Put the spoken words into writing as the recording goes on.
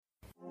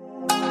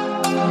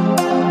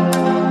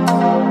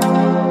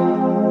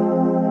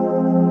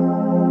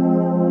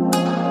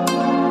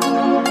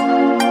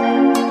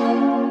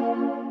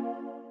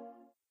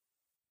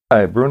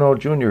Hi, Bruno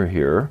Jr.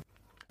 here.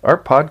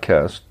 Our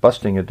podcast,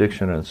 Busting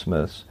Addiction and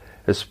Smiths,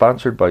 is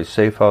sponsored by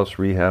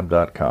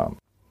SafeHouseRehab.com.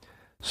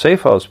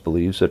 SafeHouse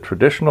believes that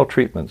traditional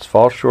treatments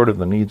fall short of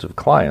the needs of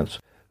clients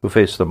who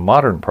face the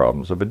modern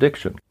problems of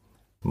addiction.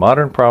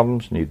 Modern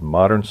problems need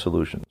modern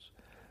solutions.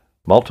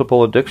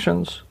 Multiple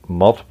addictions,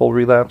 multiple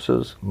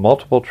relapses,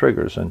 multiple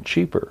triggers, and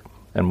cheaper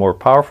and more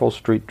powerful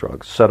street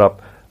drugs set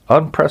up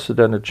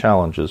unprecedented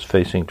challenges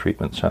facing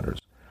treatment centers.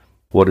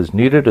 What is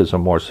needed is a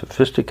more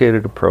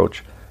sophisticated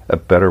approach, a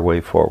better way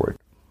forward.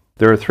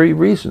 There are 3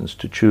 reasons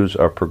to choose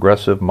our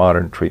progressive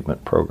modern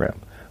treatment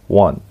program.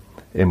 1,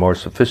 a more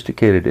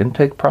sophisticated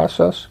intake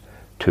process.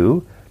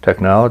 2,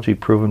 technology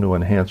proven to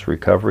enhance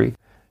recovery.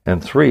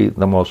 And 3,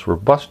 the most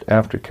robust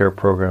aftercare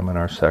program in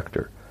our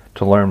sector.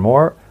 To learn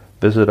more,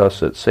 visit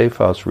us at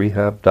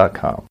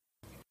SafeHouseRehab.com.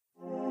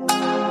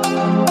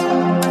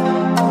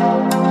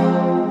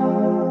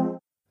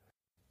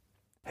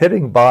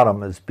 Hitting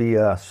bottom is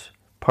BS,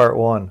 Part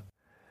 1.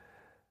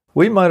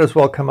 We might as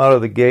well come out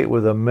of the gate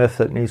with a myth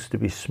that needs to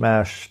be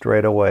smashed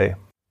straight away.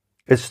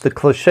 It's the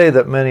cliche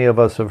that many of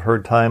us have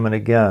heard time and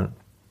again.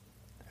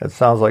 It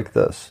sounds like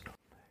this.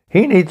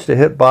 He needs to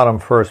hit bottom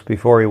first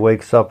before he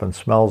wakes up and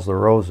smells the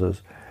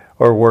roses,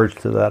 or words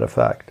to that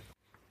effect.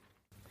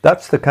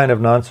 That's the kind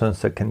of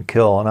nonsense that can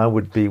kill, and I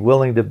would be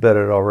willing to bet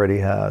it already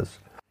has.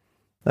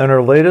 In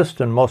her latest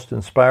and most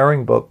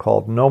inspiring book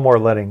called No More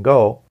Letting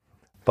Go,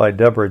 by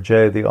Deborah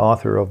J., the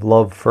author of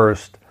Love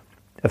First,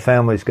 A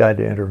Family's Guide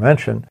to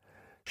Intervention,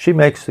 she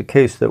makes the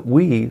case that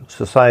we,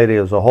 society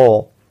as a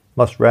whole,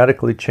 must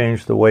radically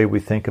change the way we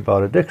think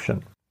about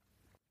addiction.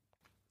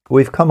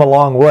 We've come a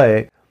long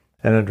way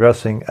in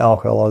addressing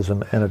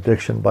alcoholism and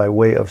addiction by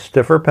way of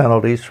stiffer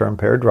penalties for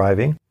impaired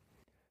driving,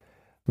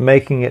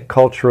 making it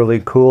culturally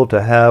cool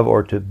to have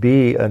or to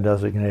be a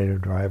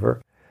designated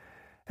driver,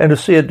 and to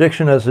see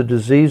addiction as a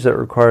disease that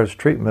requires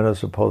treatment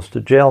as opposed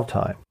to jail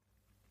time.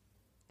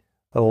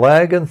 A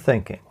lag in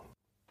thinking.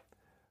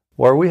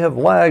 Where we have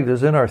lagged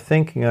is in our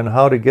thinking on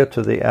how to get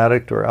to the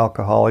addict or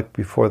alcoholic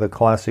before the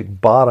classic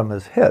bottom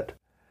is hit.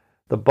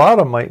 The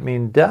bottom might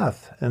mean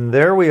death, and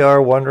there we are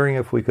wondering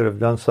if we could have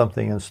done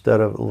something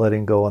instead of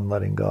letting go and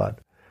letting God.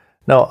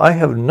 Now, I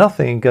have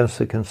nothing against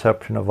the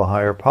conception of a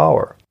higher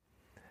power.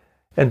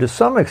 And to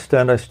some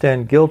extent, I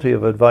stand guilty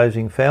of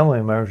advising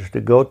family members to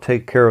go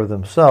take care of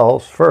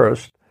themselves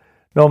first,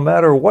 no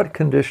matter what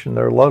condition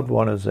their loved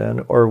one is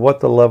in or what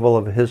the level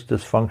of his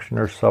dysfunction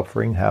or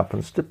suffering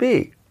happens to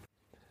be.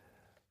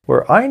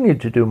 Where I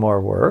need to do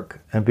more work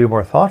and be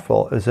more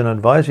thoughtful is in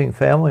advising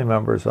family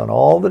members on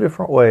all the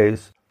different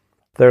ways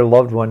their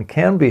loved one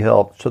can be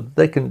helped so that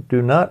they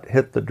do not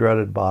hit the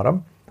dreaded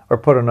bottom, or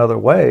put another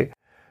way,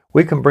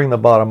 we can bring the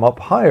bottom up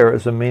higher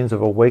as a means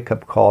of a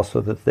wake-up call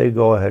so that they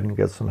go ahead and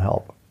get some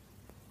help.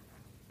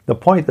 The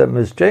point that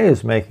Ms. J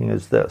is making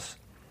is this.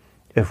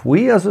 If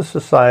we as a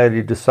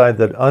society decide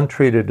that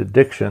untreated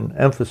addiction,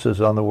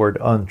 emphasis on the word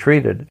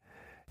untreated,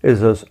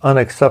 is as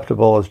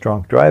unacceptable as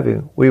drunk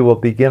driving, we will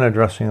begin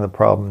addressing the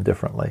problem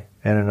differently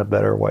and in a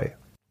better way.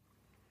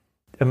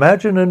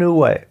 Imagine a new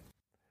way.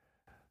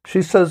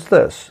 She says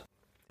this,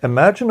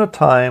 imagine a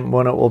time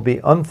when it will be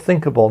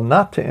unthinkable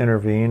not to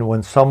intervene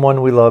when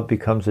someone we love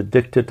becomes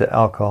addicted to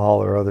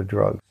alcohol or other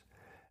drugs.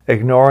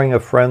 Ignoring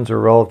a friend's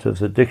or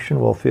relative's addiction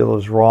will feel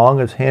as wrong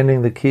as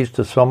handing the keys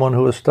to someone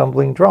who is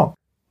stumbling drunk.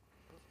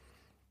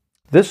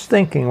 This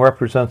thinking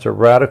represents a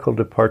radical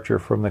departure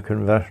from the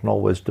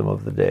conventional wisdom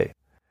of the day.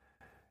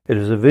 It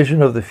is a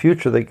vision of the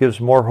future that gives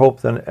more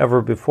hope than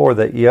ever before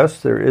that,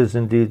 yes, there is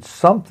indeed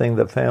something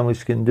that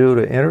families can do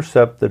to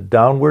intercept the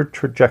downward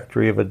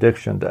trajectory of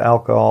addiction to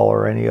alcohol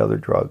or any other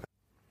drug.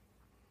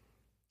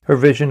 Her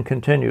vision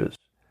continues.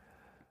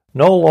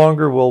 No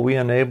longer will we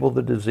enable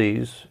the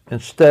disease.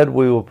 Instead,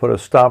 we will put a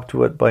stop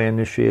to it by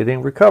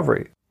initiating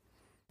recovery.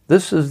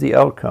 This is the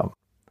outcome.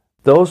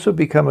 Those who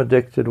become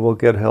addicted will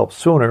get help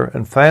sooner,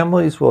 and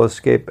families will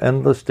escape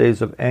endless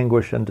days of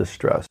anguish and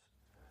distress.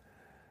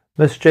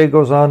 Ms. J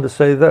goes on to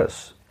say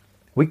this,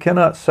 we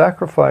cannot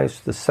sacrifice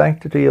the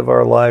sanctity of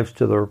our lives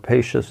to the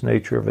rapacious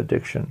nature of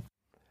addiction.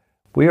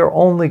 We are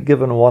only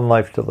given one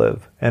life to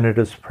live, and it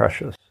is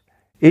precious.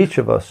 Each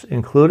of us,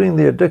 including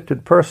the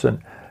addicted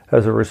person,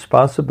 has a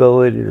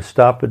responsibility to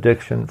stop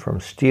addiction from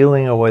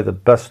stealing away the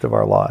best of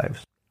our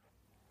lives.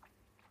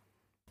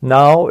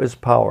 Now is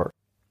power.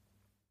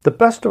 The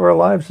best of our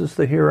lives is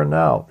the here and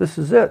now. This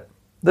is it.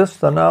 This,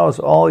 the now, is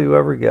all you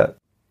ever get.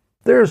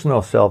 There is no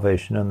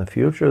salvation in the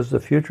future, as the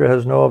future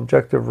has no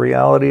objective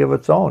reality of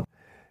its own.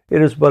 It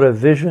is but a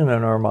vision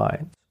in our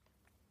minds.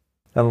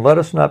 And let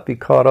us not be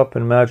caught up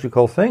in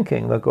magical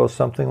thinking that goes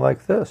something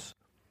like this.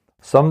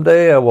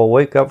 Someday I will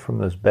wake up from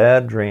this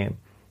bad dream.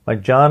 My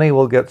Johnny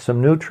will get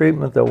some new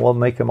treatment that will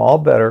make him all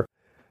better,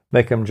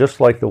 make him just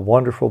like the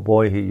wonderful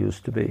boy he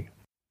used to be.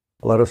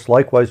 Let us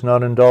likewise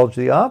not indulge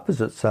the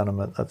opposite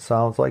sentiment that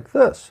sounds like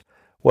this.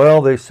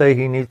 Well, they say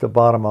he needs to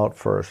bottom out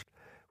first.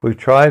 We've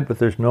tried, but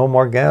there's no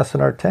more gas in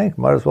our tank.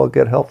 Might as well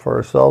get help for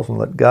ourselves and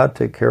let God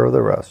take care of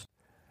the rest.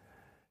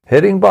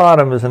 Hitting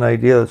bottom is an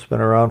idea that's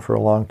been around for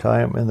a long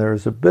time, and there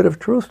is a bit of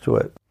truth to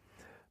it.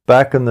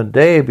 Back in the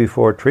day,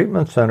 before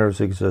treatment centers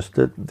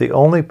existed, the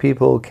only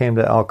people who came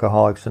to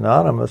Alcoholics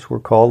Anonymous were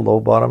called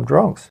low-bottom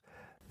drunks,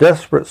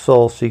 desperate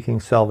souls seeking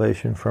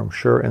salvation from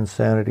sure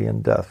insanity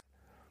and death.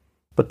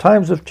 But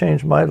times have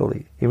changed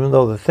mightily, even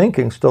though the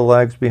thinking still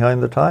lags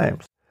behind the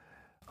times.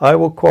 I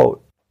will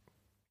quote,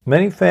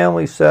 "Many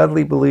families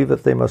sadly believe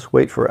that they must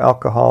wait for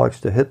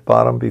alcoholics to hit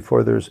bottom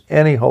before there's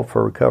any hope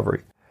for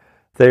recovery.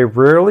 They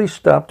rarely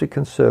stop to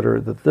consider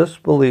that this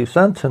belief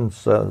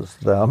sentences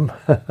them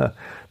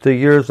to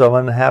years of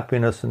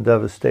unhappiness and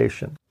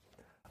devastation.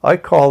 I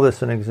call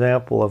this an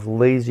example of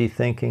lazy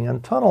thinking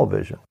and tunnel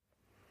vision.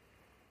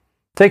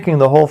 Taking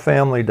the whole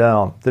family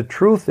down. The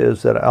truth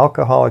is that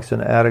alcoholics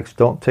and addicts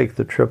don't take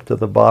the trip to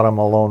the bottom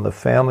alone. The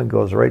family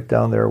goes right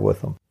down there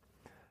with them.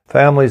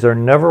 Families are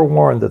never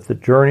warned that the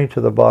journey to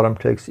the bottom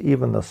takes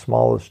even the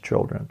smallest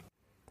children.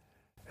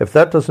 If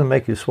that doesn't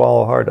make you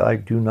swallow hard, I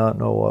do not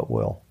know what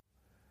will.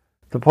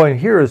 The point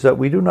here is that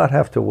we do not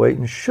have to wait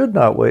and should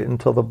not wait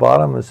until the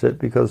bottom is hit,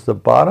 because the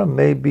bottom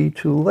may be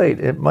too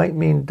late. It might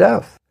mean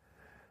death.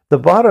 The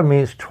bottom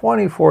means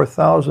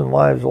 24,000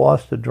 lives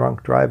lost to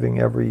drunk driving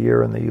every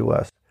year in the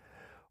U.S.,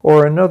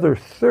 or another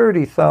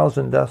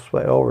 30,000 deaths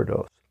by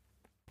overdose.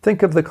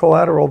 Think of the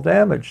collateral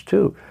damage,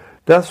 too.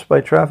 Deaths by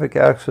traffic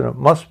accident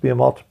must be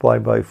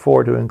multiplied by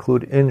 4 to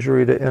include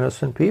injury to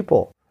innocent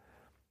people.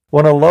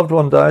 When a loved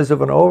one dies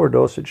of an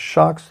overdose, it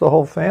shocks the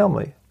whole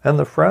family and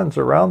the friends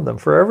around them.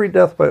 For every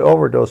death by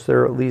overdose,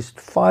 there are at least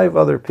 5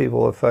 other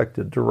people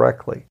affected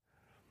directly.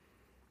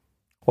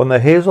 When the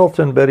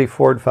Hazelton Betty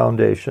Ford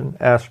Foundation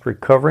asked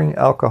recovering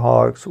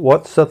alcoholics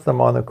what set them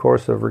on the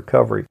course of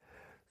recovery,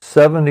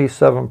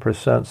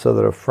 77% said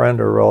that a friend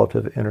or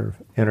relative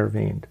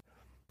intervened.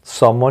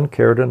 Someone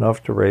cared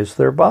enough to raise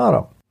their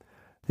bottom.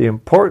 The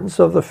importance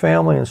of the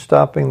family in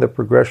stopping the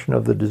progression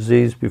of the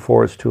disease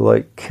before it's too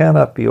late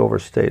cannot be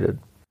overstated.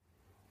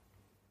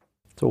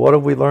 So what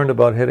have we learned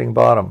about hitting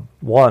bottom?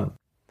 1.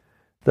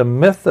 The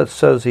myth that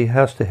says he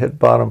has to hit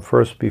bottom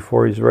first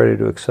before he's ready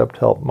to accept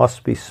help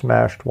must be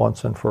smashed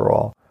once and for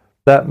all.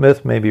 That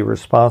myth may be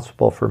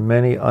responsible for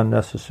many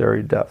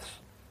unnecessary deaths.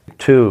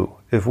 2.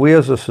 If we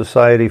as a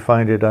society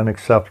find it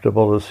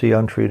unacceptable to see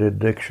untreated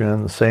addiction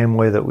in the same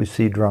way that we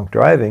see drunk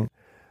driving,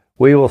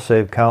 we will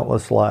save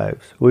countless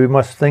lives. We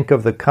must think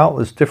of the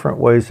countless different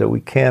ways that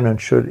we can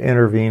and should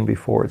intervene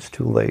before it's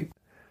too late.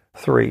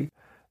 3.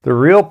 The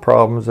real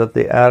problem is that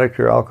the addict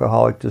or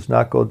alcoholic does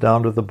not go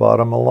down to the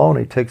bottom alone.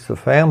 He takes the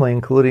family,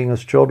 including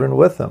his children,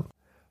 with him.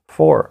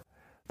 4.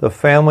 The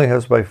family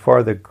has by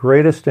far the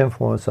greatest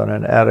influence on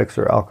an addict's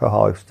or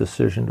alcoholic's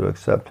decision to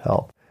accept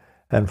help.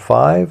 And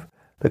 5.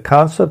 The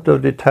concept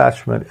of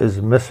detachment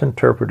is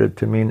misinterpreted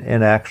to mean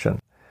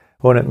inaction,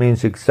 when it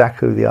means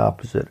exactly the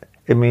opposite.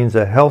 It means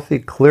a healthy,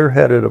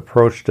 clear-headed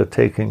approach to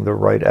taking the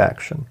right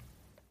action.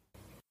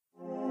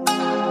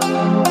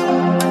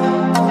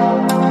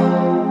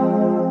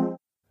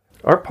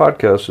 Our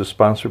podcast is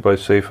sponsored by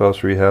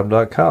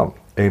SafeHouseRehab.com,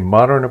 a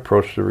modern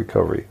approach to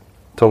recovery.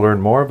 To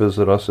learn more,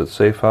 visit us at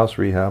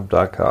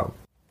SafeHouseRehab.com.